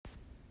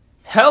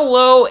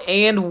Hello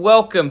and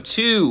welcome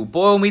to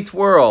Boyle Meets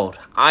World.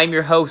 I'm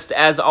your host,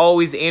 as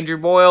always, Andrew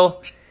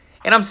Boyle,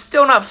 and I'm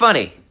still not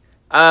funny.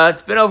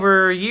 It's been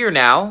over a year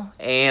now,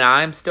 and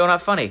I'm still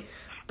not funny.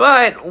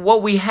 But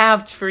what we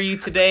have for you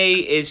today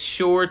is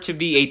sure to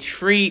be a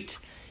treat.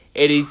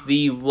 It is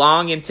the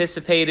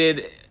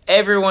long-anticipated,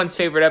 everyone's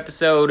favorite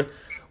episode.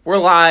 We're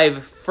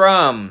live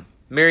from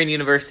Marian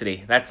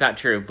University. That's not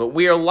true, but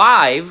we are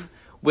live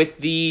with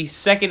the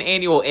second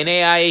annual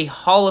NAIA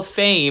Hall of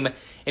Fame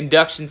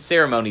induction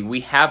ceremony. We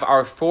have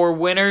our 4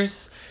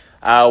 winners.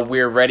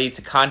 We're ready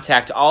to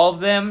contact all of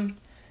them.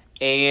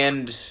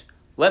 And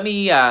let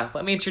me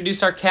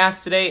introduce our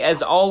cast today.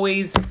 As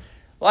always,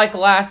 like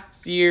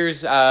last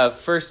year's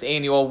first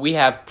annual, we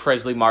have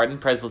Presley Martin.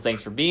 Presley,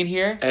 thanks for being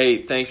here.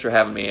 Hey, thanks for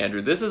having me,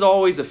 Andrew. This is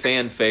always a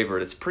fan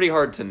favorite. It's pretty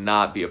hard to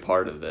not be a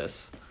part of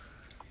this.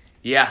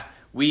 Yeah,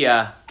 we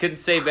couldn't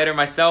say better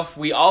myself.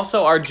 We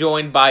also are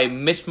joined by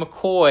Mitch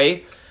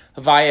McCoy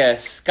via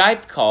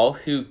Skype call,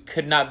 who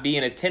could not be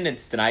in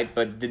attendance tonight,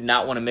 but did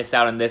not want to miss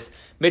out on this.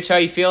 Mitch, how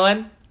you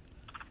feeling?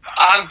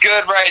 I'm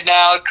good right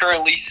now.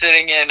 Currently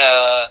sitting in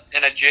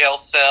a jail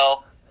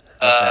cell.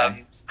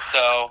 Okay.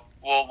 So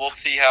we'll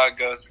see how it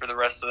goes for the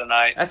rest of the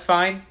night. That's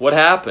fine. What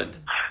happened?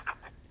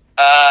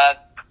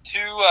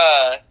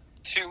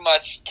 Too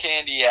much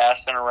candy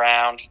assing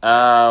around.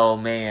 Oh,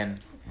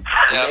 man.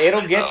 Yep.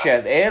 It'll get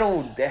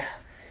you.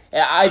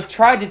 I've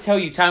tried to tell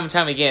you time and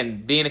time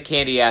again, being a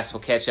candy ass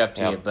will catch up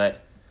to you,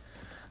 but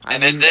It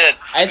did.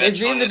 At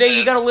the end of the day, you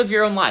did. got to live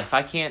your own life.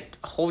 I can't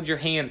hold your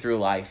hand through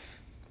life.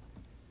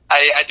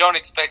 I don't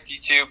expect you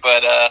to,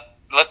 but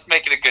let's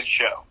make it a good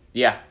show.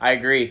 Yeah, I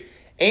agree.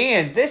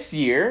 And this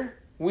year,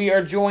 we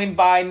are joined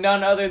by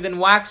none other than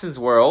Waxen's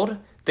World.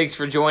 Thanks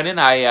for joining.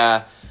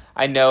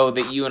 I know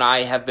that you and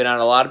I have been on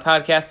a lot of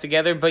podcasts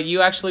together, but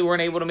you actually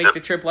weren't able to make the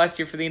trip last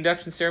year for the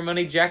induction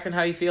ceremony. Jackson,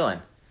 how you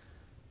feeling?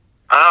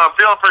 I'm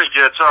feeling pretty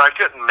good. Sorry, I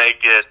couldn't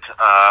make it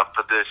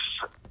for this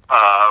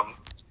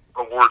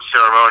award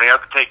ceremony. I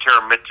have to take care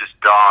of Mitch's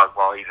dog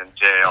while he's in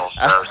jail.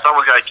 So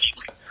someone's got to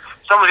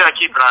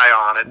keep an eye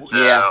on it. So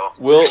Yeah.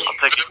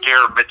 I'm taking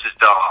care of Mitch's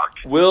dog.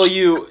 Will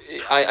you...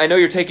 I know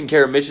you're taking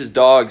care of Mitch's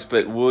dogs,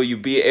 but will you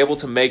be able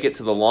to make it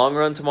to the long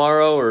run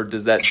tomorrow, or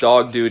does that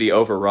dog duty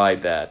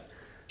override that?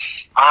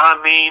 I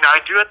mean, I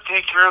do have to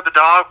take care of the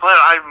dog, but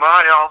I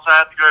might also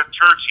have to go to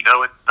church. You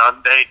know, it's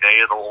Sunday,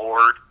 Day of the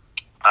Lord.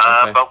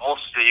 Okay. But we'll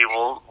see.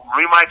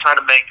 We might try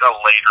to make a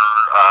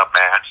later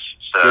match.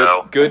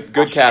 So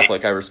Good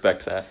Catholic. I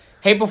respect that.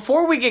 Hey,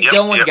 before we get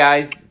going,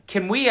 guys,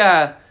 can we...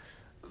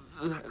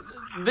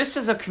 This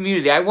is a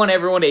community. I want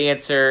everyone to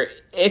answer.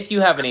 If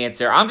you have an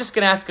answer, I'm just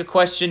going to ask a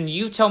question.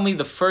 You tell me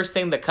the first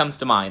thing that comes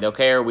to mind,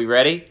 okay? Are we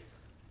ready?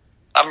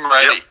 I'm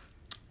ready. Yep.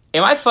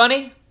 Am I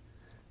funny?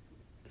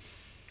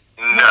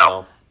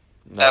 No.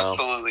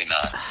 Absolutely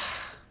not.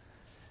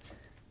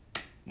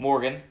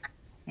 Morgan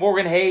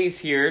Hayes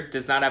here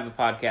does not have a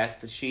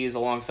podcast, but she is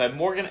alongside.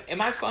 Morgan, am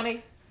I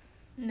funny?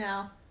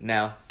 No.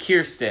 No.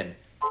 Kirsten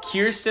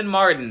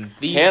Martin,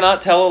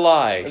 Cannot tell a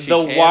lie. She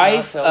the cannot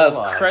wife tell a of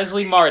lie.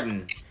 Presley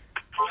Martin.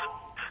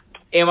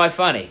 Am I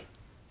funny?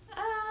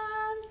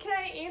 Can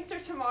I answer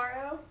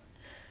tomorrow?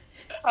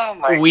 Oh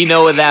my! We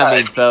know what that God,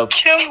 means,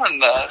 folks.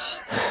 Killing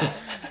us.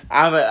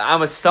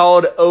 I'm a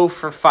solid 0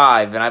 for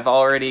 5, and I've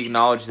already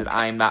acknowledged that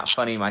I am not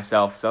funny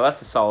myself, so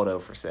that's a solid 0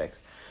 for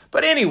 6.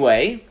 But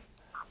anyway,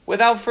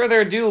 without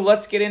further ado,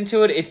 let's get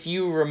into it. If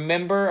you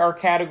remember our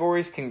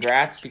categories,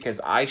 congrats, because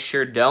I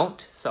sure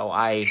don't, so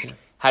I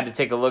had to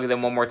take a look at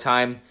them one more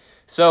time.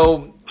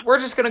 So we're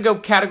just going to go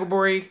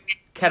category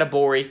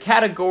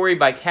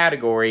by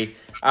category,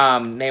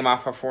 name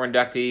off our 4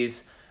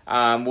 inductees.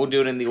 We'll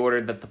do it in the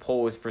order that the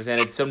poll was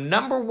presented. So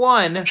number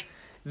 1,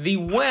 the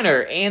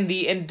winner and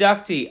the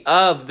inductee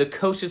of the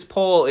coach's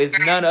poll is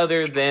none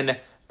other than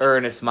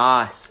Ernest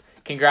Moss.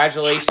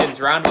 Congratulations.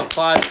 Round of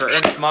applause for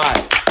Ernest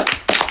Moss.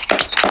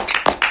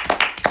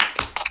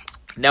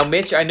 Now,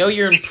 Mitch, I know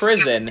you're in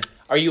prison.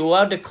 Are you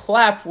allowed to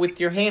clap with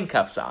your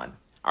handcuffs on?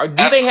 Or do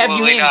they have you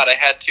Absolutely not. I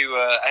had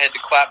to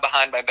clap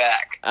behind my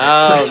back.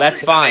 Oh,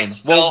 that's fine. They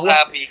still Well,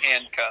 have me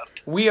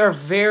handcuffed. we are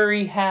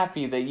very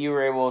happy that you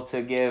were able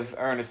to give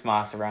Ernest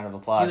Moss a round of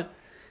applause.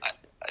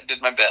 I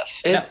did my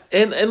best.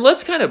 And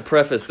let's kind of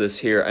preface this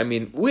here. I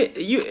mean,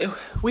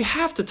 we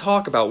have to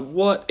talk about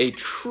what a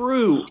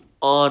true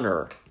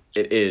honor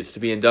it is to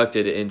be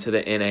inducted into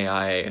the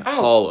NAIA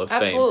Hall of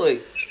Fame.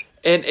 Absolutely.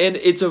 And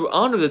it's an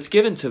honor that's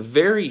given to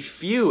very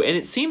few, and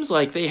it seems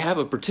like they have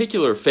a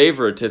particular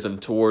favoritism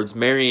towards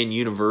Marian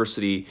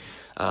University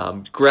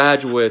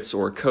graduates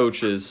or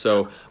coaches.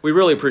 So we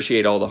really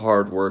appreciate all the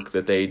hard work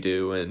that they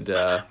do, and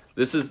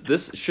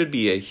this should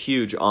be a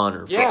huge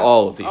honor for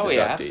all of these inductees.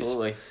 Yeah,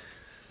 absolutely.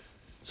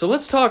 So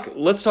let's talk.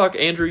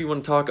 Andrew, you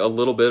want to talk a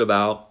little bit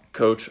about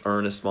Coach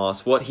Ernest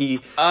Moss, what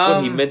he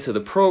meant to the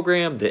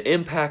program, the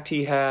impact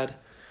he had?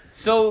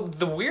 So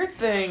the weird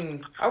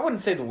thing, I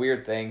wouldn't say the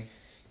weird thing,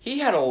 he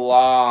had a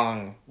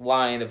long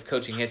line of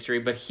coaching history,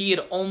 but he had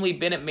only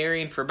been at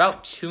Marian for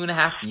about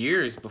 2.5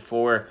 years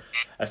before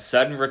a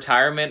sudden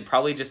retirement,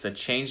 probably just a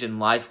change in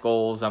life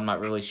goals. I'm not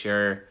really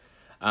sure.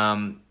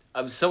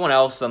 Someone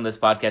else on this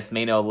podcast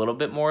may know a little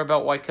bit more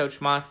about why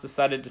Coach Moss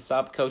decided to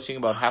stop coaching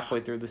about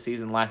halfway through the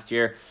season last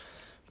year.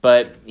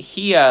 But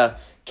he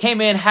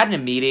came in, had an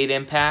immediate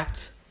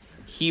impact.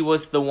 He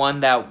was the one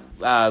that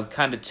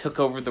kind of took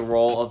over the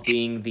role of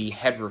being the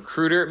head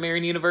recruiter at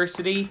Marian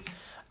University.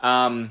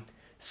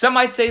 Some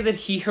might say that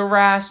he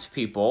harassed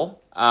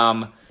people.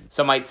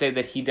 Some might say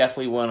that he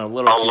definitely went a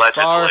little too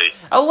far.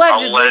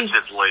 Allegedly.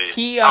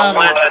 He,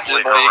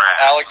 Allegedly.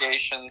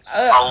 Allegations.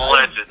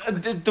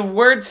 Allegedly. The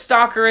word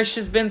stalkerish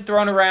has been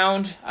thrown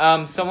around.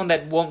 Someone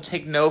that won't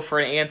take no for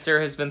an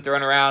answer has been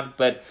thrown around.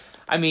 But,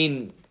 I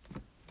mean...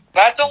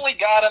 That's only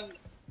got him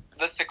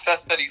the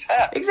success that he's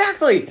had.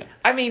 Exactly.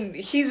 I mean,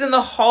 he's in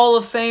the Hall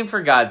of Fame,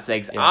 for God's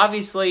sakes. Yeah.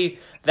 Obviously,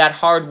 that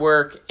hard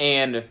work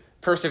and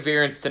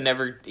perseverance to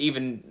never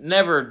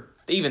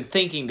even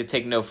thinking to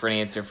take no for an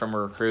answer from a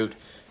recruit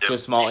to a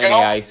small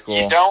NAI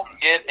school. You don't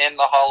get in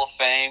the Hall of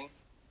Fame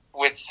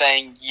with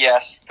saying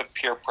yes to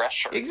peer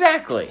pressure.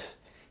 Exactly.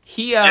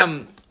 He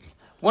one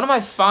of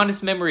my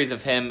fondest memories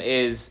of him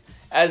is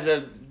as a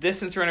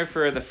distance runner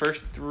for the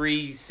first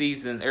 3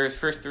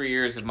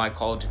 years of my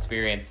college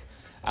experience.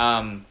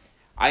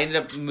 I ended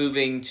up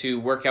moving to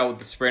work out with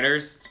the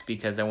sprinters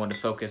because I wanted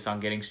to focus on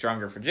getting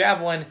stronger for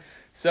javelin.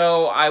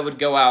 So I would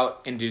go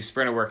out and do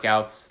sprinter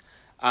workouts.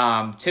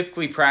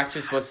 Typically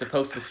practice was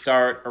supposed to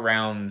start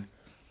around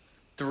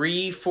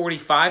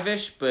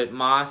 3:45-ish, but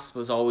Moss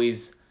was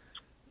always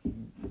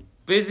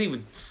busy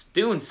with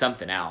doing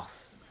something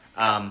else.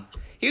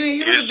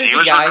 He was a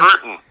busy guy.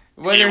 Recruiting.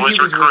 Whether he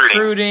was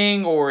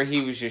recruiting or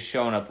he was just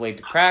showing up late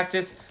to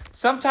practice.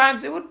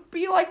 Sometimes it would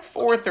be like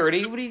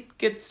 4:30. He'd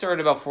get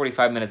started about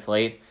 45 minutes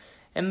late.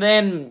 And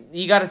then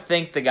you got to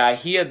thank the guy.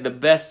 He had the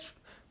best...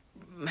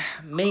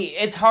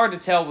 It's hard to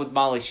tell with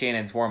Molly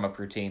Shannon's warm-up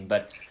routine,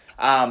 but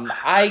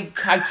I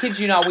kid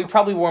you not, we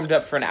probably warmed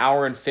up for an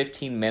hour and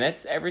 15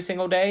 minutes every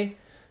single day.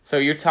 So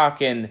you're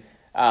talking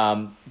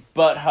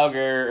butt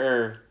hugger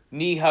or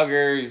knee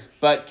huggers,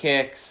 butt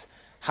kicks,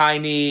 high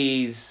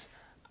knees,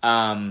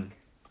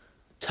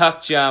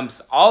 tuck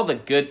jumps, all the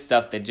good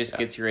stuff that just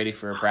gets you ready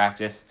for a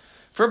practice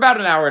for about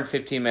an hour and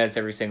 15 minutes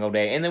every single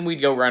day. And then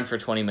we'd go run for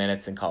 20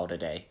 minutes and call it a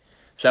day.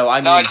 So,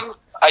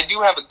 I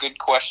do have a good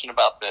question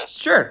about this.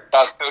 Sure.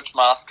 About Coach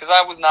Moss, because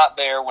I was not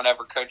there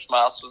whenever Coach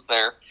Moss was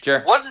there.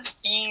 Sure. Wasn't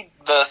he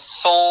the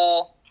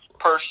sole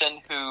person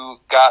who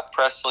got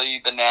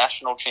Presley the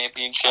national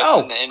championship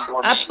in the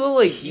indoor meet?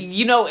 Absolutely.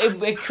 You know,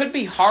 it could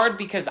be hard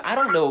because I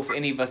don't know if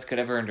any of us could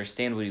ever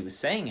understand what he was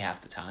saying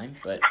half the time,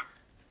 but...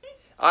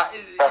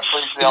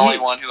 Presley's the only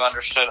one who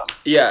understood him.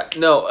 Yeah,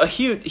 no, a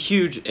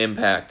huge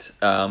impact.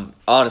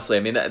 Honestly, I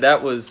mean,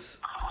 that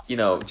was,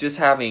 just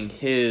having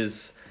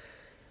his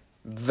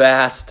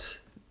vast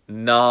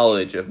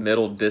knowledge of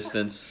middle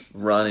distance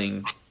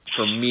running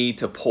for me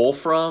to pull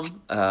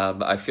from.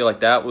 I feel like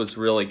that was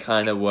really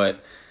kind of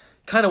what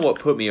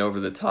put me over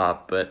the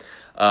top. But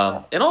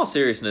in all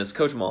seriousness,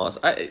 Coach Moss,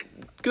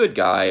 good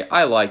guy.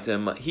 I liked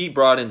him. He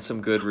brought in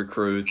some good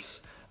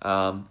recruits.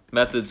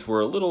 Methods were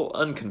a little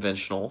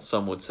unconventional,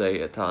 some would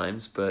say at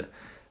times, but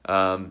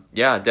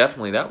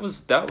definitely that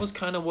was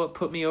kind of what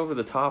put me over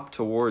the top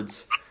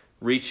towards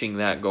reaching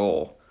that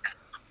goal.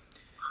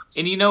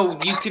 And you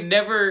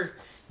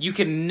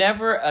can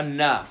never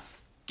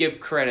enough give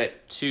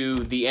credit to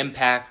the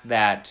impact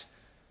that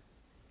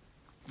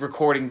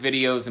recording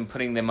videos and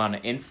putting them on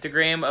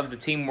Instagram of the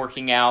team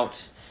working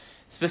out,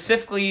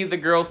 specifically the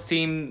girls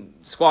team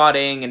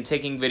squatting and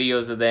taking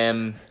videos of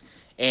them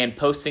and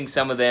posting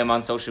some of them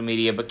on social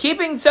media, but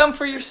keeping some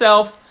for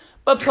yourself,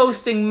 but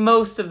posting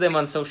most of them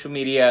on social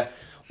media.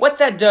 What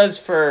that does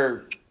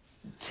for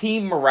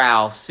team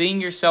morale, seeing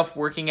yourself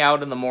working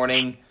out in the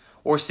morning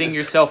or seeing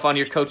yourself on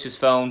your coach's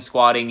phone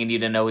squatting and you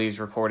didn't know he was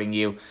recording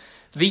you.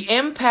 The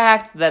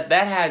impact that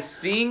has,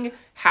 seeing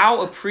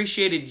how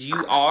appreciated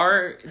you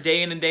are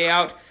day in and day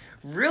out,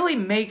 really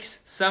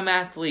makes some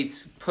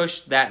athletes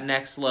push that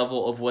next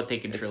level of what they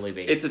can truly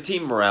be. It's a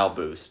team morale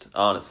boost,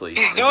 honestly.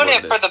 He's doing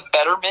it for the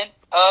betterment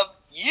of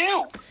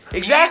you.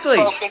 Exactly.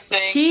 He's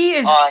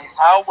focusing on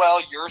how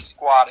well you're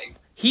squatting.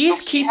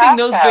 He's keeping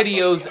those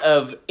videos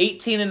of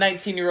 18 and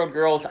 19-year-old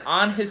girls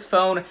on his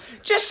phone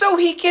just so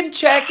he can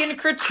check and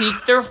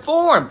critique their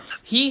form.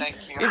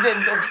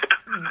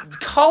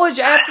 College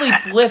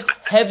athletes lift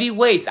heavy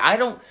weights. I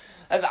don't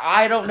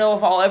know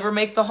if I'll ever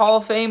make the Hall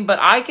of Fame, but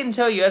I can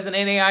tell you as an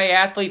NAIA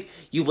athlete,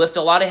 you lift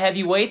a lot of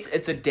heavy weights.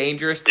 It's a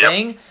dangerous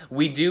thing.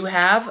 We do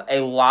have a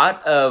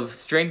lot of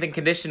strength and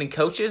conditioning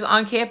coaches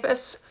on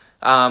campus.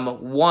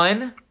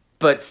 One,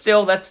 but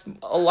still that's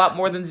a lot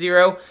more than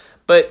zero.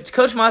 But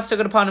Coach Moss took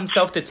it upon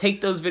himself to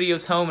take those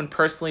videos home and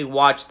personally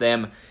watch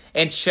them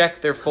and check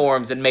their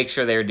forms and make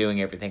sure they were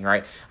doing everything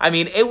right. I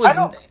mean, it was...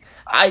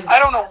 I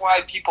don't know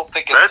why people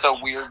think it's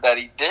so weird that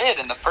he did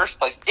in the first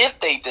place. If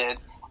they did,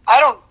 I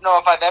don't know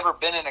if I've ever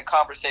been in a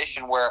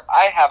conversation where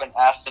I haven't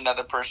asked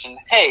another person,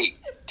 hey,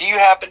 do you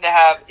happen to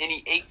have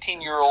any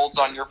 18-year-olds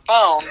on your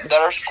phone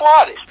that are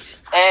squatting?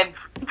 And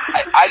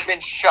I've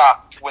been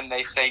shocked when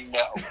they say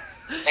no.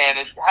 And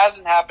it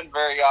hasn't happened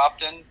very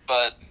often,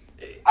 but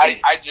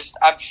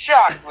I'm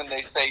shocked when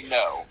they say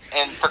no.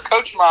 And for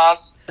Coach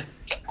Moss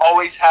to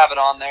always have it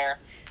on there,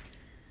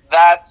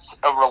 that's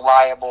a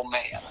reliable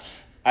man.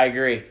 I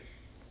agree.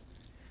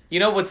 You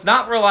know, what's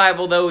not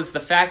reliable, though, is the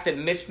fact that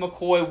Mitch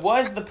McCoy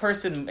was the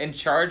person in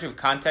charge of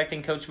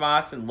contacting Coach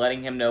Moss and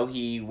letting him know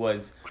he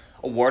was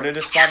awarded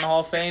a spot in the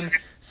Hall of Fame.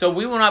 So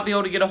we will not be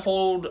able to get a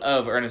hold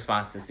of Ernest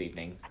Moss this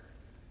evening.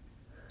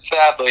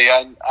 Sadly,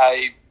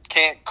 I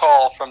can't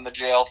call from the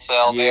jail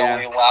cell. They Yeah.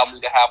 only allow me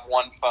to have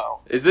one phone.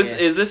 Is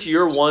this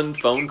your one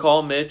phone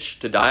call, Mitch,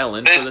 to dial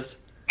in for this?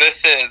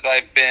 This is.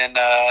 I've been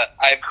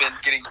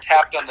getting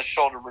tapped on the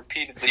shoulder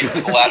repeatedly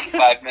for the last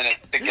 5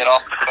 minutes to get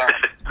off the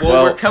phone.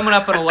 Well, we're coming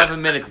up on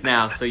 11 minutes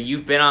now, so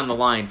you've been on the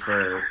line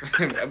for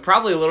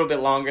probably a little bit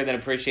longer than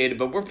appreciated,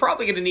 but we're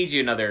probably going to need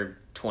you another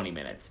 20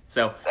 minutes.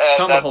 So tell me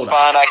to That's hold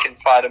fine. on. I can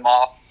fight him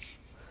off.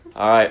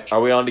 All right,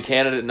 are we on to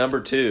candidate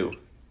number 2?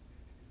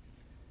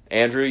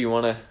 Andrew, you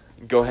want to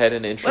go ahead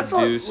and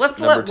introduce Let's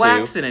number let 2?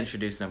 Waxon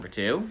introduce number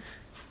 2,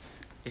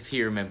 if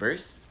he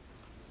remembers.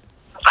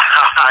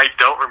 I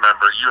don't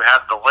remember. You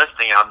have the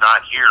listing. I'm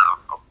not here,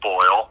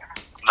 Boyle.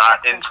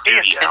 Not in Pay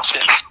studio.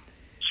 attention.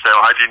 So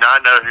I do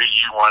not know who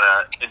you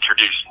want to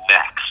introduce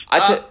next.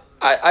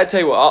 I tell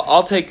you what,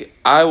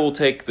 I will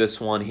take this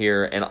one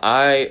here, and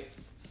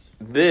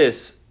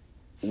this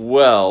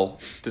well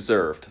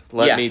deserved.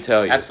 Let me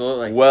tell you,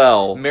 absolutely.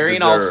 Well,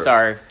 Marion deserved.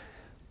 All-Star.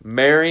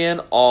 Marion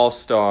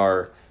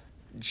All-Star,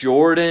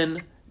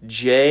 Jordan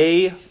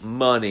J.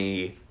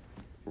 Money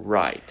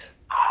Wright.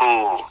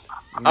 Who?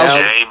 Now-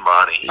 J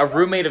Money. A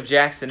roommate of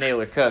Jackson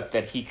Naylor Cook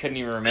that he couldn't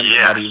even remember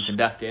Yeah. that he was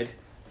inducted.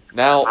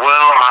 Now, Well,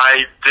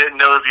 I didn't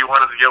know if you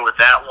wanted to go with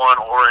that one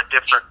or a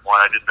different one.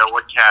 I didn't know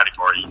what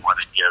category you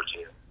wanted to go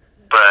to.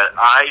 But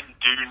I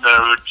do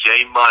know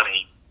J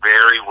Money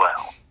very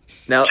well.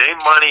 now J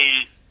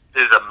Money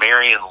is a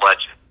Marion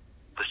legend,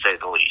 to say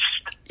the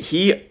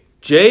least.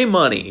 J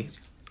Money.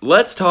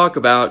 Let's talk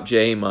about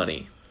J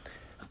Money.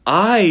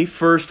 I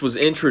first was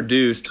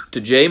introduced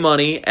to J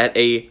Money at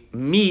a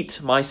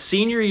meet my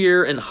senior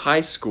year in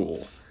high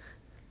school.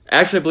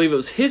 Actually, I believe it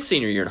was his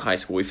senior year in high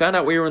school. We found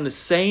out we were in the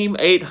same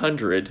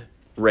 800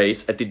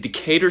 race at the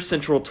Decatur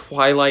Central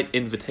Twilight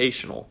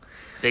Invitational.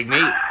 Big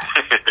meat.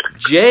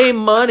 J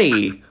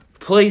Money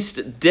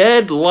placed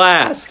dead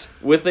last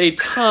with a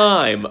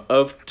time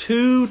of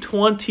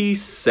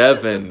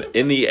 2:27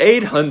 in the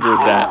 800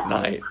 that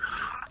night.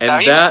 And Now,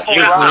 he that was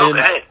was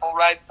when full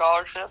ride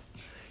scholarship.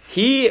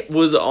 he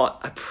was on,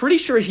 I'm pretty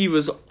sure he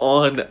was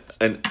on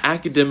an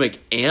academic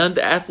and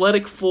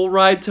athletic full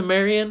ride to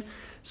Marion.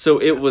 So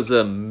it was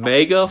a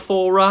mega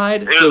full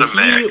ride. was So a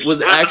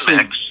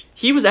mix.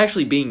 he was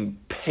actually being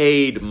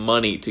paid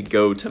money to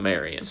go to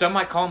Marion. Some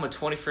might call him a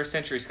 21st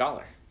century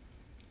scholar.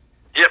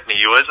 Yep,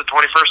 he was a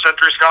 21st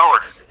century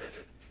scholar.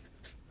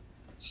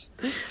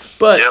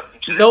 But Yep.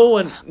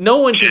 no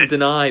one can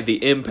deny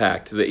the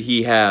impact that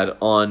he had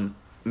on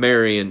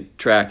Marion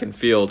track and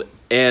field.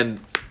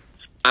 And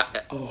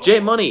Jay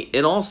Money,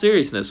 in all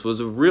seriousness, was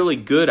a really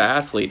good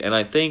athlete. And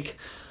I think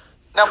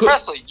Now,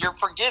 Presley, you're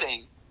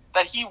forgetting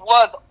that he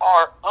was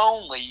our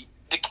only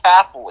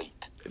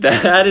decathlete.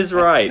 that is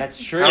right.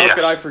 That's true. How Yes,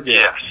 could I forget?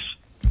 Yes.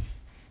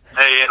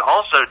 Hey, and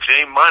also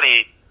J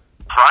Money,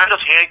 pride of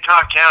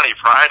Hancock County,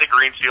 pride of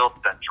Greenfield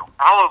Central.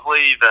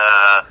 Probably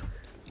the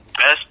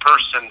best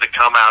person to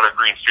come out of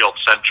Greenfield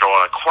Central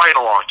in quite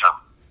a long time.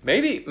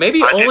 Maybe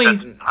I think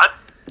only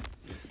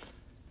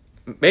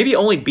maybe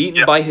only beaten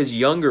Yeah. by his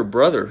younger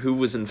brother, who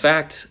was in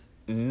fact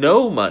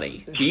no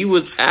money. He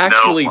was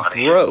actually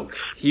money. broke.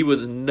 He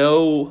was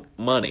no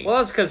money. Well,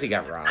 that's because he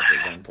got robbed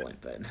at one point,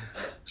 but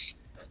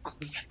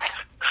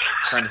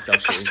trying to sell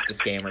shoes to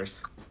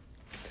scammers.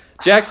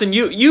 Jackson,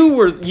 you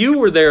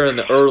were there in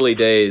the early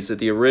days at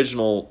the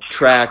original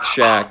Track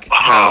Shack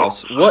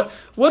house. What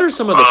are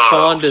some of the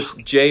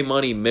fondest J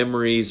Money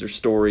memories or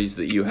stories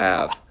that you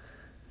have?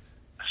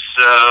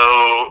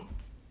 So,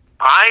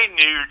 I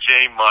knew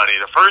J Money.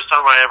 The first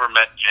time I ever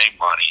met J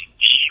Money,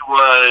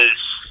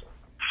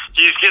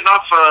 he's getting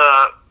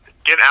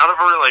out of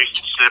a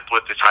relationship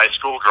with his high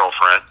school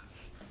girlfriend.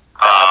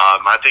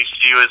 I think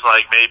she was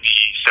like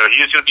so he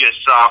was going to be a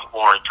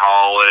sophomore in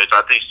college.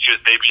 I think she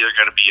was maybe either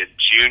going to be a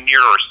junior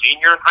or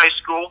senior in high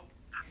school.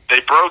 They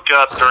broke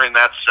up during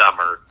that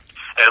summer.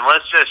 And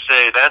let's just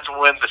say that's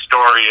when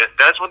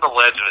the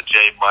legend of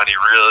J Money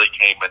really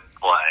came into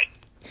play.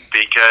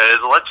 Because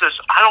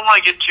I don't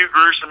want to get too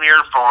gruesome here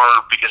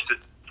because the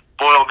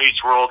Boyle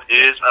Meets World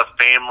is a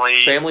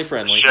family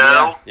friendly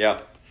show. Yeah.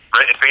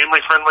 A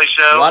family-friendly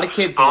show. A lot of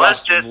kids But watch-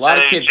 let's just a lot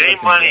of say kids J listen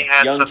to Money this.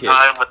 had Young some kids.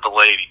 time with the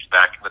ladies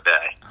back in the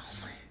day.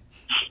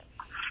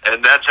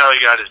 And that's how he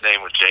got his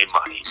name with J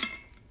Money.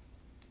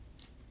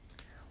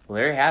 Well,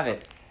 there you have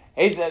it.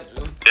 Hey, Yep.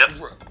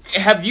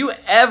 have you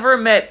ever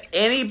met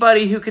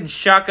anybody who can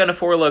shotgun a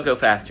Four Loko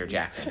faster,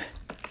 Jackson?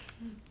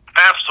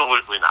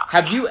 Absolutely not.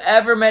 Have you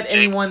ever met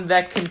anyone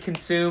that can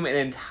consume an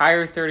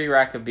entire 30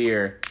 rack of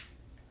beer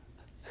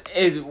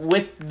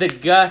with the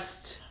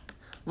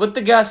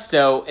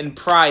gusto and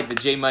pride that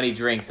J Money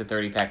drinks a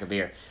 30 pack of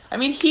beer? I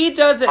mean, he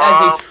does it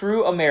as a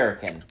true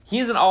American.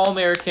 He's an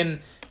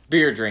all-American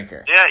beer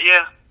drinker.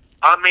 Yeah.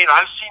 I mean,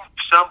 I've seen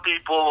some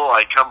people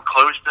like come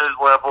close to his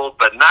level,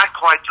 but not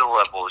quite to the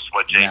level as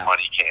what J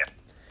Money can.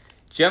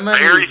 J Money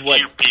very is what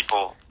few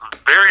people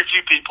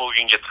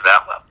can get to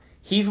that level.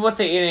 he's what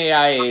the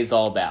NAIA is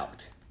all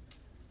about.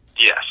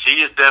 Yes,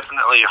 he is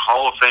definitely a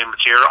Hall of Fame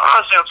material.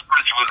 Honestly, I'm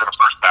surprised he wasn't a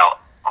first ballot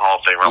Hall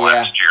of Famer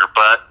last year.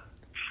 But,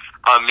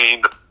 I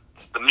mean,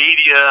 the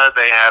media,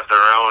 they have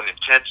their own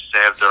intentions, they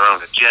have their own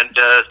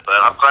agendas. But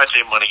I'm glad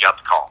J Money got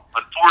the call.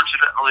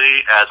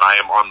 Unfortunately, as I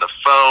am on the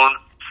phone,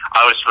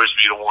 I was supposed to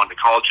be the one to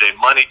call J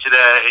Money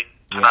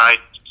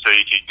tonight, so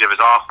he could give his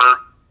offer.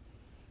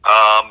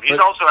 He's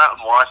also out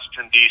in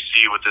Washington,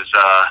 D.C. with his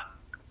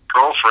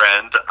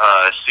girlfriend,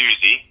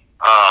 Susie.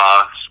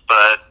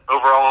 But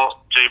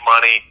overall, J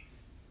Money,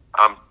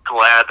 I'm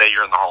glad that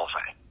you're in the Hall of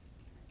Fame.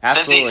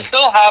 Absolutely. Does he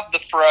still have the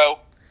fro?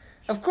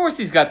 Of course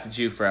he's got the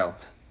Jufro.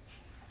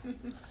 No,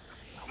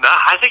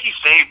 I think he's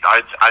saved.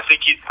 I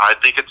think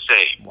it's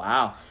saved.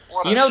 Wow.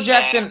 What You a know, shame.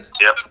 Jackson...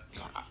 Yep.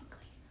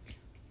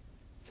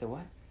 Say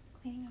what?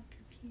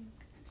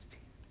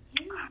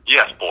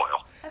 Yes,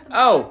 Boyle.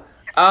 Oh,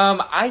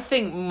 I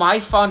think my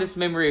fondest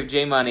memory of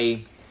J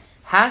Money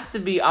has to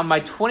be on my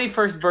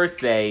 21st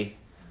birthday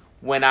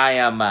when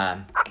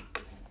I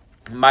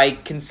my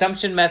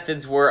consumption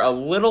methods were a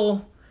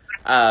little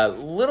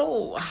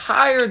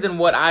higher than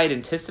what I had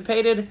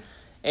anticipated.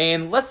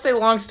 And let's say,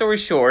 long story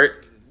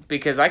short,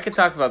 because I could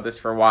talk about this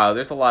for a while,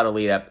 there's a lot of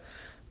lead up.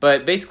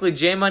 But basically,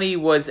 J Money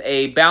was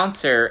a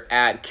bouncer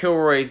at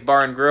Kilroy's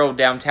Bar and Grill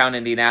downtown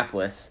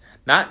Indianapolis.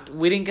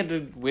 We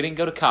didn't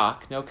go to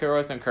Cock. No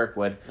Kilroy's on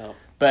Kirkwood. No.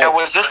 But Now,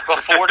 was this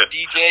before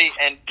DJ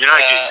and You're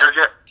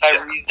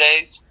Tyree's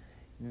days?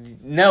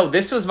 no,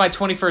 this was my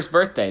 21st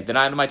birthday. The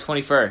night of my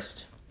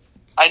 21st.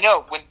 I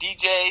know, when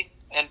DJ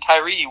and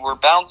Tyree were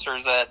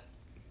bouncers at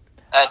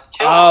Tilton's.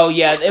 Oh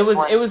yeah, it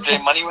when was J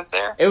Money was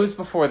there? It was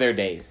before their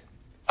days.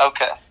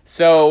 Okay.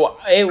 So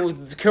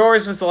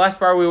Kilroy's was the last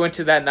bar we went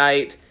to that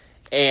night,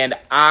 and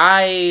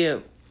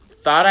I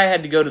thought I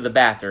had to go to the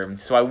bathroom.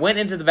 So I went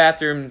into the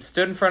bathroom,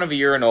 stood in front of a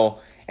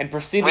urinal, and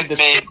proceeded With to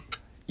me?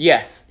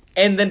 Yes,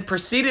 and then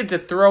proceeded to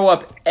throw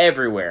up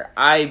everywhere.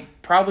 I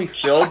probably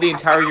filled the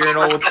entire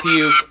urinal with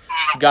puke,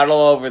 got it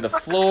all over the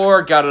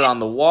floor, got it on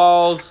the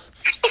walls.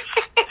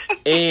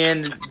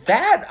 And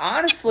that,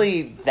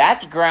 honestly,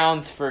 that's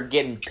grounds for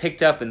getting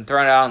picked up and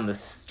thrown out on the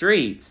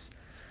streets.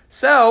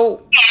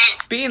 So,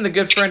 being the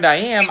good friend I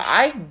am,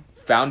 I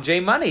found J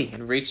Money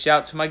and reached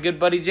out to my good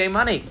buddy J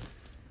Money.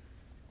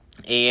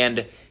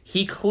 And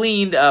he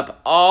cleaned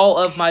up all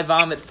of my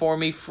vomit for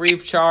me, free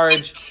of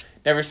charge.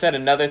 Never said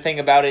another thing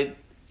about it.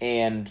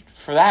 And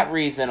for that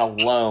reason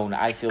alone,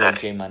 I feel like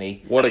J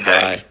Money. What a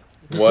guy.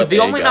 What The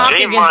a only guy. knock-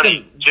 J against Money.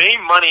 him. J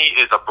Money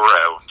is a bro,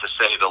 to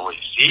say the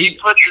least. He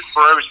puts his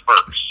bros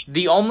first.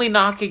 The only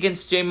knock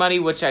against J Money,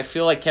 which I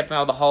feel like kept him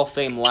out of the Hall of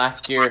Fame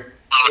last year,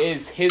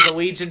 is his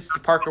allegiance to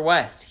Parker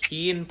West.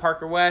 He and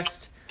Parker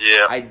West,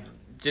 Yeah.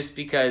 just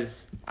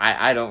because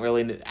I don't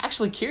really know.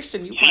 Actually,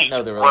 Kirsten, you might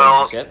know the Well,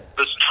 relationship.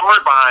 the story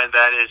behind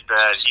that is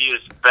that he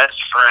is best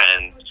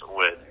friends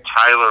with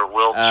Tyler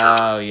Wilcher.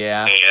 Oh,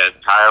 yeah. And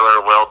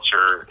Tyler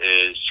Wilcher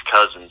is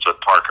cousins with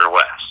Parker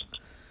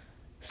West.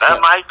 That So-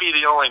 might be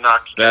the only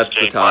knock That's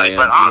against the J Money.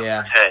 tie-in. But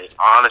Yeah. hey,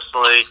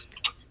 honestly,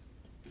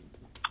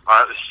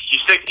 he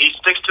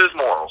sticks to his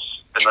morals,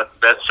 and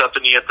that's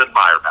something you have to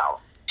admire about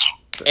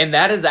him. And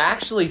that is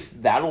actually,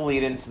 that'll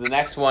lead into the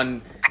next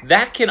one.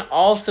 That can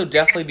also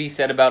definitely be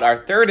said about our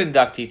third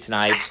inductee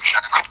tonight,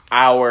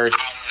 our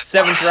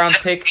 7th round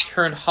pick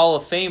turned Hall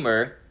of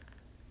Famer.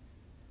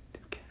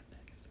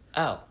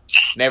 Oh,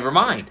 never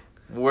mind.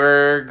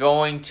 We're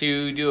going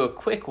to do a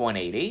quick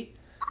 180.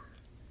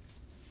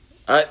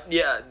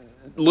 Yeah,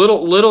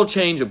 little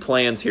change of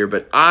plans here,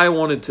 but I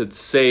wanted to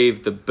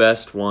save the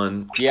best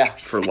one Yeah,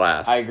 for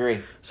last. I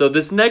agree. So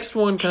this next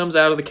one comes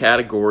out of the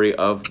category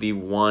of the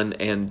one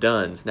and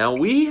dones. Now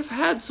we have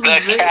had some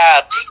The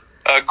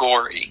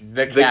category.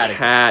 The the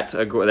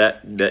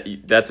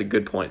category. that's a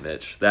good point,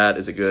 Mitch. That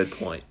is a good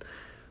point.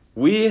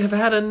 We have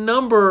had a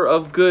number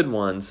of good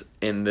ones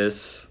in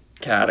this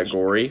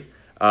category.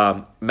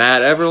 Matt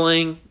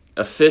Everling,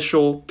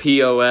 official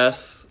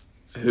POS,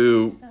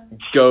 who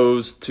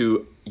goes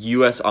to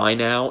USI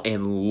now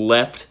and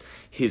left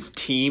his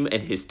team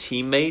and his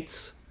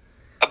teammates.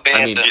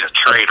 Abandoned. He's a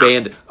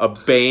traitor.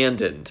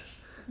 Abandoned.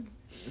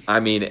 I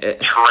mean, Traitor.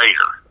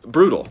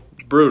 brutal.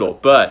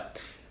 But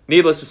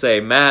needless to say,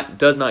 Matt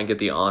does not get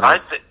the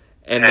honor.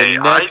 And the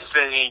next,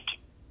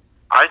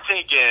 I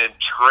think in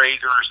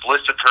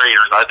list of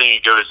traitors, I think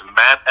it goes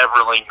Matt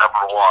Everling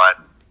number 1,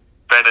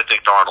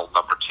 Benedict Arnold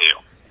number 2.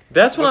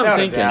 that's what Without I'm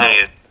a thinking. doubt.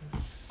 And,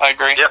 I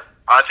agree. yep,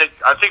 I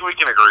think we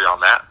can agree on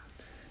that.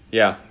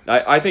 Yeah,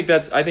 I think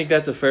that's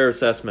a fair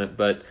assessment,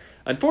 but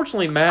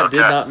unfortunately Matt did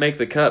Okay. not make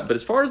the cut. But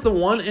as far as the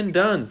one and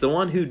dones, the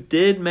one who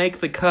did make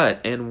the cut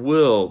and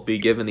will be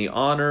given the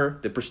honor,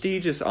 the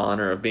prestigious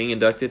honor of being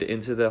inducted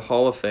into the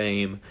Hall of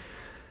Fame,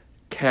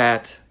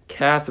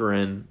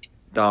 Catherine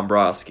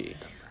Dombrowski.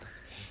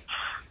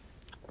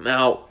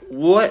 Now,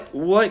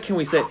 what can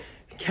we say?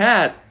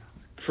 Kat,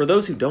 for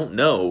those who don't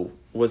know,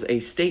 was a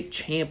state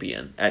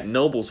champion at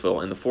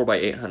Noblesville in the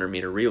 4x800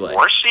 meter relay.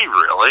 Was she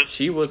really?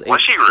 She was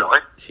really?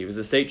 She was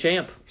a state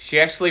champ. She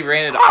actually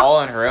ran it all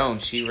on her own.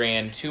 She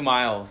ran 2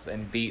 miles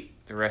and beat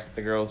the rest of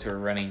the girls who were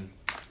running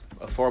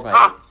a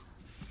 4x8.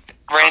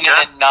 Ran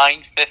it in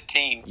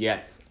 9:15.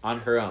 Yes, on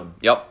her own.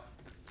 Yep.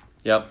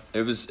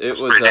 It was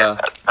a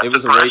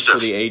That's race for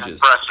the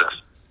ages. Impressive.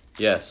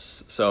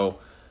 Yes. So,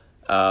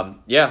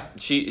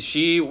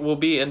 she will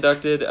be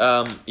inducted.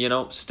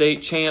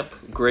 State champ,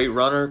 great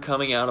runner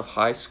coming out of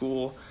high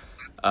school.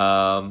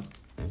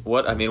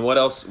 What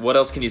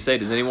else can you say?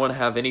 Does anyone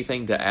have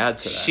anything to add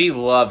to that? She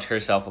loved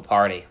herself a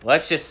party.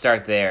 Let's just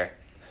start there.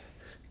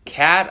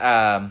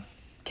 Kat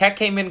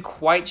came in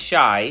quite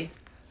shy.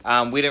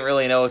 We didn't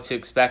really know what to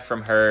expect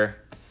from her.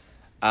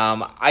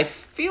 I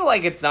feel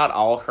like it's not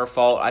all her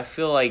fault. I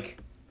feel like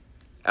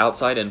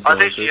outside I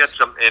influences. think she had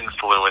some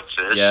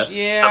influences. Yes.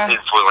 Yeah. Some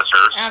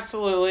influencers.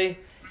 Absolutely.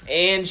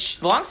 And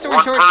long story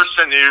One short,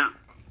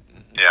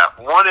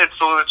 one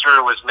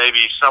influencer was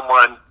maybe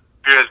someone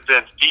who has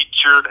been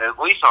featured at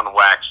least on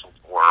Wax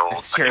World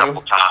That's a true.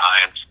 couple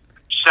times.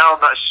 Shall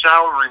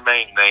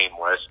remain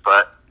nameless,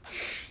 but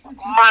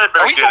might have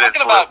been Are a we good talking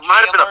influence. about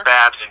Might have been a Chandler?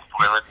 bad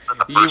influence in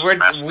the first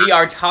semester. we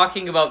are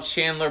talking about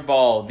Chandler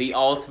Ball, the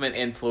ultimate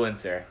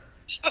influencer,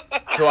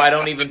 who I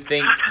don't even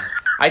think...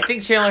 I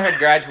think Chandler had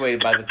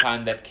graduated by the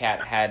time that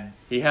Kat had...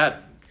 He had.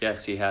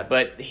 Yes, he had.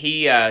 But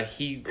he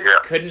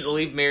couldn't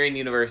leave Marion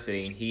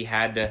University. He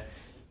had to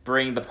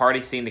bring the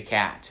party scene to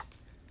Kat.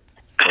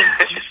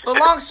 But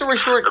long story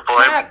short, Good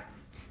point. Kat...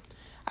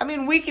 I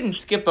mean, we can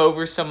skip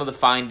over some of the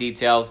fine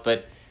details,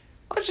 but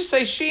let's just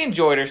say she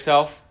enjoyed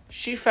herself.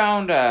 She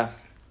found...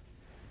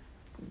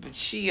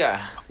 she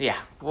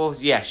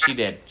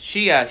did.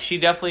 She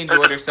definitely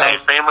enjoyed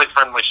herself.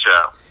 Family-friendly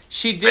show.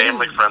 She didn't.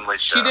 Family-friendly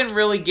She show. didn't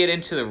really get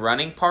into the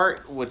running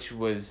part, which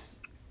was,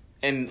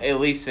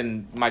 at least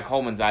in Mike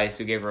Holman's eyes,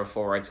 who gave her a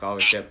full ride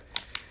scholarship.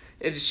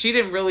 She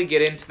didn't really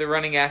get into the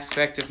running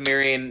aspect of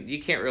Marion.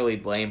 You can't really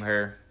blame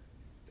her.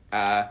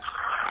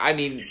 I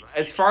mean,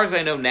 as far as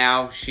I know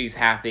now, she's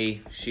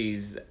happy.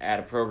 She's at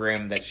a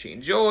program that she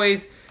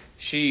enjoys.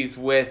 She's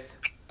with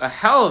a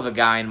hell of a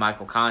guy in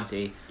Michael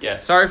Conti.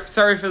 Yes.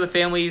 Sorry for the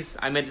families.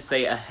 I meant to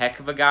say a heck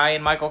of a guy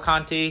in Michael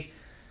Conti.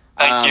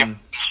 Thank you.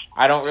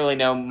 I don't really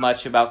know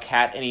much about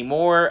Kat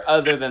anymore,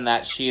 other than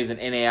that she is an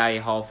NAIA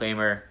Hall of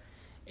Famer,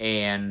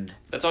 and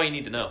That's all you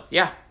need to know.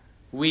 yeah,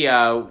 we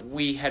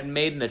had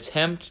made an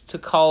attempt to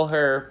call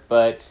her,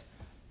 but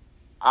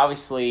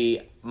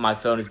obviously my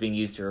phone is being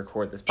used to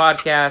record this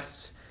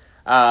podcast.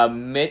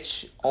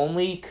 Mitch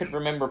only could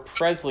remember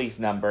Presley's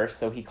number,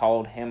 so he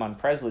called him on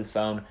Presley's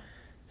phone.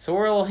 So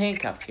we're a little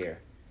handcuffed here.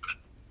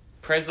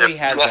 Presley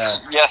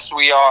has Yes,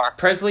 we are.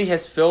 Presley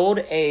has filled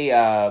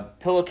a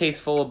pillowcase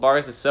full of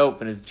bars of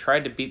soap and has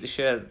tried to beat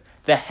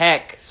the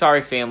heck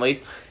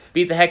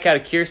out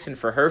of Kirsten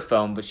for her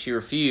phone, but she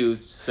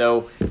refused.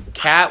 So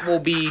Kat will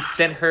be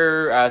sent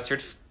her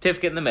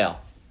certificate in the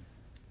mail.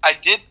 I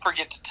did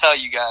forget to tell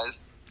you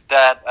guys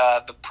that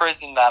the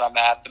prison that I'm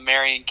at, the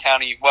Marion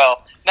County,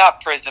 well,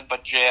 not prison,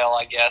 but jail,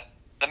 I guess.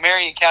 The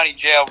Marion County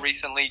Jail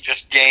recently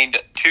just gained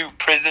 2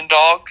 prison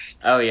dogs.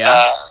 Oh,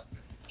 yeah?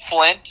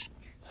 Flint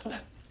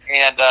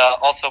and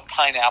also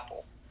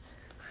Pineapple.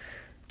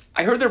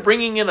 I heard they're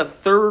bringing in a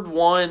third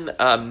one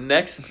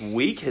next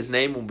week. His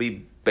name will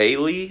be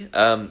Bailey.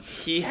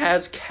 He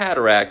has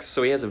cataracts,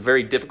 so he has a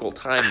very difficult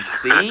time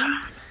seeing.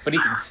 But he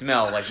can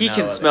smell like He no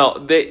can other. smell.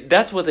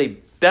 That's what they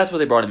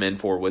brought him in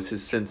for, was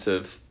his sense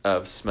of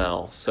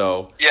smell.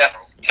 So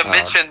Yes, to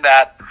mention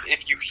that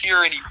if you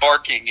hear any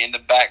barking in the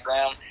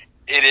background,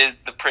 it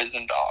is the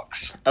prison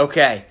dogs.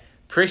 Okay.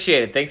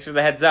 Appreciate it. Thanks for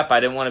the heads up.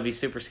 I didn't want to be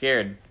super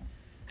scared.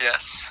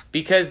 Yes.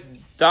 Because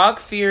dog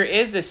fear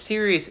is a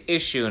serious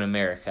issue in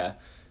America.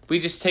 We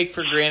just take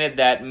for granted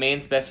that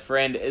man's best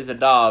friend is a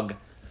dog,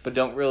 but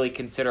don't really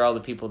consider all the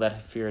people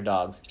that fear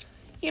dogs.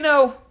 You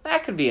know,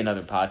 that could be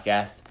another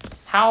podcast.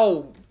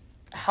 How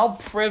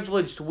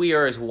privileged we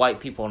are as white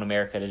people in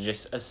America to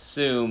just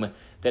assume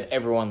that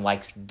everyone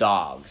likes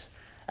dogs.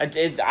 I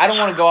don't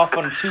want to go off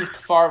on too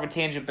far of a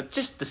tangent, but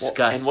just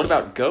disgusting. And what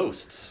about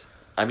ghosts?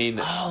 I mean,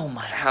 Oh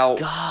my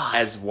God.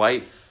 As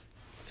white,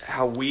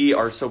 how we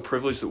are so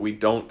privileged that we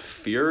don't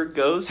fear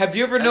ghosts. Have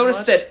you ever as noticed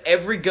much? that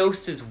every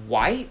ghost is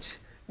white?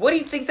 What do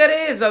you think that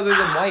is other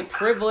than white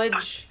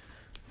privilege?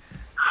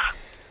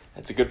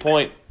 That's a good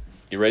point.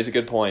 You raise a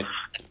good point.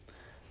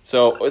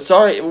 So,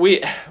 sorry,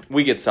 we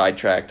get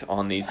sidetracked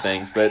on these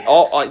things, but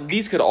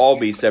these could all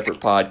be separate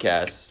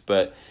podcasts.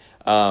 But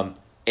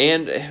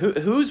and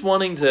who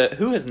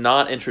has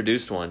not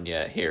introduced one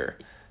yet here?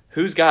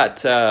 Who's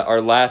got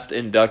our last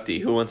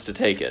inductee? Who wants to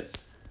take it?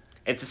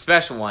 It's a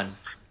special one.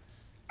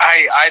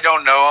 I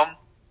don't know him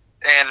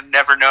and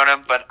never known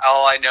him, but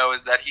all I know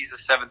is that he's a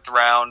 7th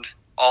round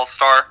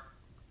All-Star.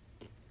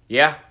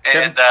 Yeah.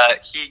 And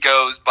he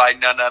goes by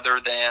none other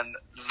than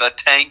The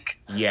Tank.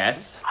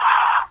 Yes.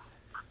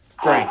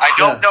 I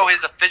don't know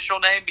his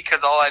official name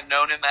because all I've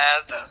known him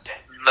as is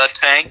The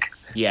Tank.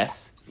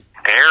 Yes.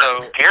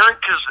 Aaron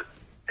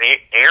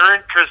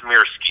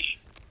Kazmierski,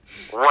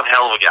 one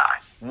hell of a guy.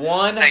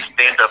 One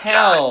Stand-up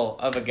hell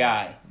of a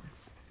guy.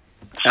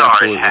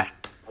 Sorry, Absolutely.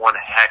 one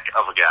heck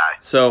of a guy.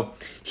 So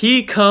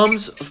he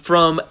comes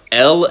from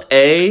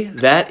L.A.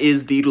 That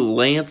is the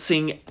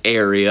Lansing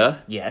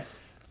area.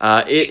 Yes.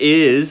 It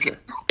is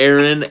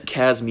Aaron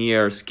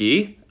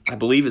Kazmierski, I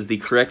believe is the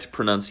correct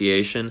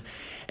pronunciation.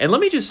 And let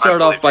me just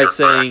start off by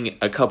saying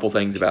a couple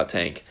things about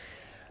Tank.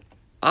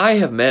 I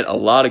have met a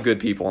lot of good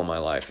people in my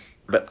life,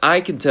 but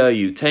I can tell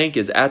you Tank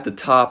is at the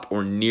top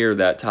or near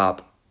that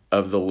top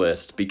of the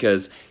list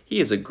because he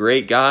is a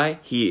great guy.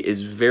 He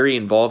is very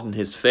involved in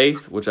his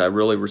faith, which I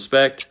really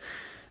respect.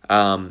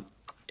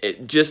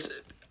 Just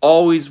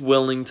always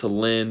willing to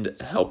lend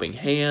a helping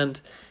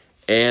hand.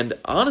 And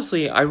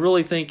honestly, I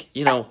really think,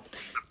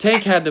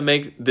 Tank had to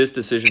make this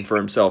decision for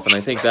himself, and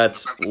I think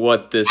that's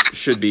what this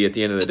should be at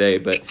the end of the day.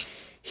 But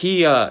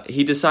he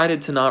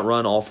decided to not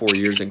run all 4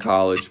 years in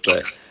college,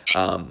 but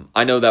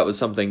I know that was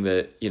something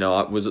that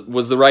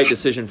was the right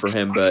decision for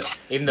him. But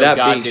even though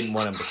God didn't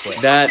want him to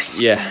quit.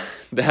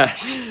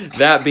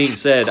 That being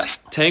said,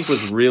 Tank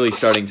was really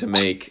starting to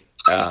make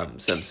some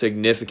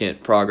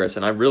significant progress,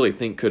 and I really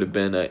think could have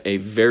been a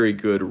very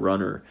good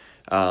runner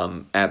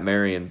at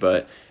Marion.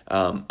 But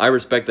I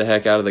respect the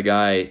heck out of the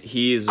guy.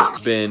 He's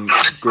been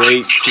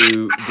great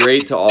to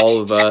all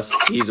of us.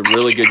 He's a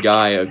really good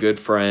guy, a good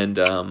friend,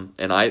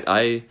 and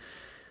I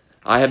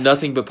have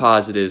nothing but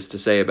positives to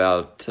say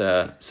about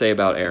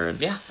Aaron.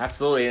 Yeah,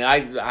 absolutely. And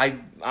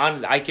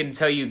I can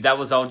tell you that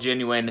was all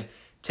genuine.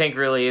 Tank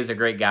really is a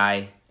great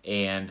guy,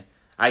 and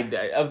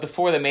of the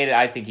four that made it,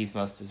 I think he's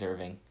most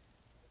deserving.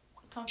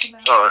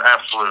 Oh,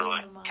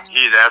 absolutely.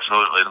 He's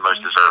absolutely the most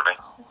deserving.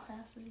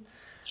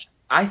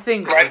 I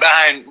think right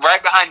behind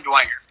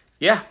Dwenger.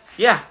 Yeah,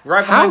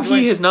 right behind How Dwayne.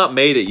 he has not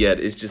made it yet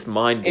is just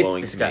mind It's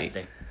blowing to me.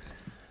 disgusting.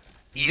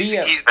 He's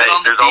been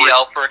on the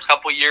DL for a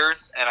couple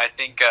years, and I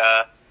think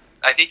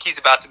he's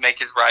about to make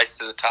his rise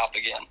to the top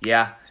again.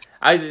 Yeah.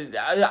 I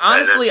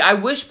honestly, I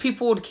wish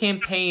people would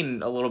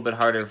campaign a little bit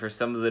harder for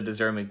some of the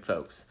deserving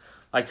folks.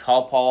 Like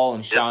Tall Paul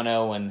and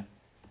Shawno and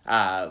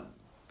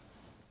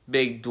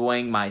Big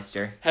Dwayne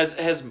Meister. Has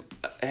who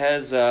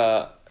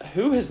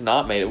has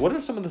not made it? What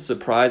are some of the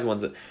surprise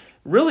ones that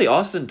really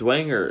Austin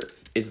Dwenger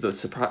is the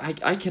surprise?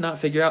 I cannot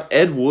figure out.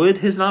 Ed Wood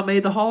has not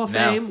made the Hall of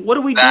Fame. What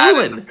are we That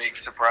doing? is a big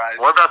surprise.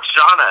 What about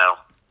Shawno?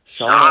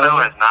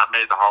 Shawno has not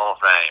made the Hall of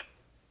Fame.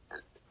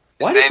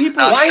 Why do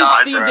people? Why is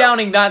Shawno. Steve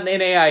Downing not an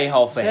NAIA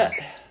Hall of Fame? Yeah,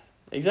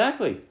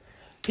 exactly.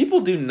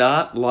 People do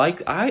not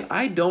like.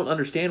 I don't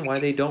understand why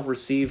they don't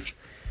receive.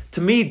 To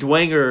me,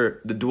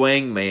 Dwenger, the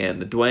Dwang man,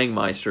 the Dwang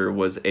Meister,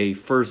 was a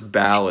first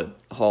ballot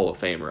Hall of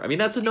Famer. I mean,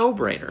 that's a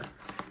no-brainer.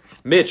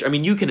 Mitch, I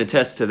mean, you can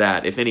attest to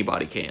that if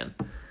anybody can.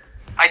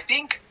 I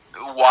think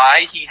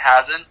why he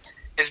hasn't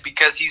is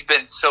because he's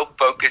been so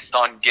focused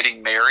on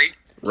getting married.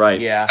 Right.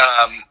 Yeah.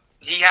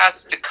 He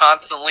has to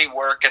constantly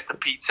work at the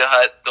Pizza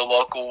Hut, the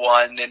local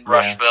one in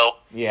Rushville.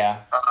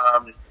 Yeah.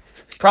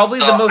 Probably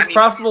the most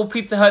profitable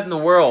Pizza Hut in the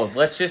world.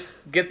 Let's just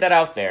get that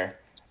out there.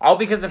 All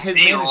because of his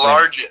the management.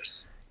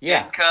 largest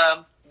Yeah.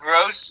 income,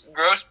 gross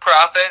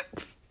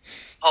profit.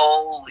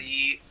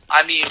 Holy!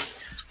 I mean,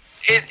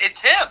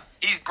 it's him.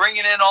 He's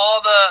bringing in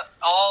all the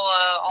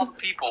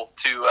people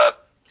to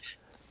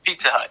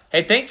Pizza Hut.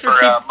 Hey, thanks for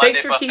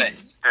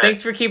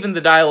keeping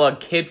the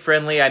dialogue kid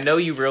friendly. I know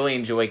you really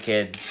enjoy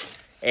kids,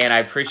 and I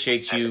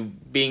appreciate you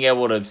being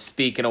able to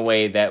speak in a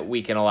way that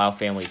we can allow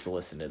families to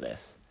listen to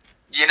this.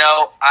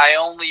 I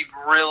only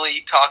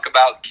really talk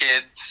about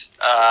kids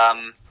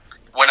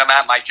when I'm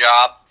at my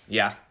job.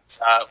 Yeah.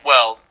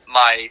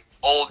 My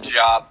old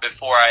job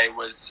before I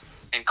was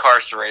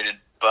incarcerated,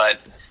 but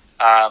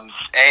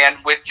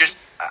and with just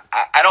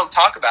I don't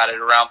talk about it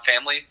around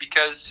families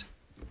because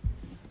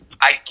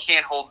I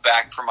can't hold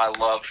back for my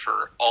love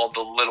for all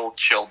the little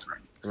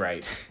children.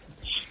 Right.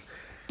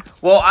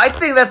 Well, I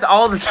think that's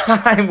all the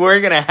time we're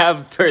going to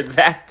have for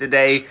that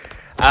today.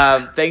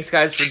 Thanks,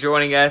 guys, for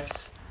joining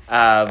us.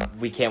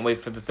 We can't wait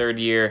for the third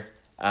year.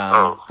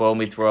 Boyle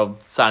Meets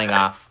World signing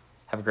off.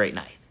 Have a great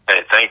night.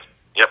 Hey, thanks.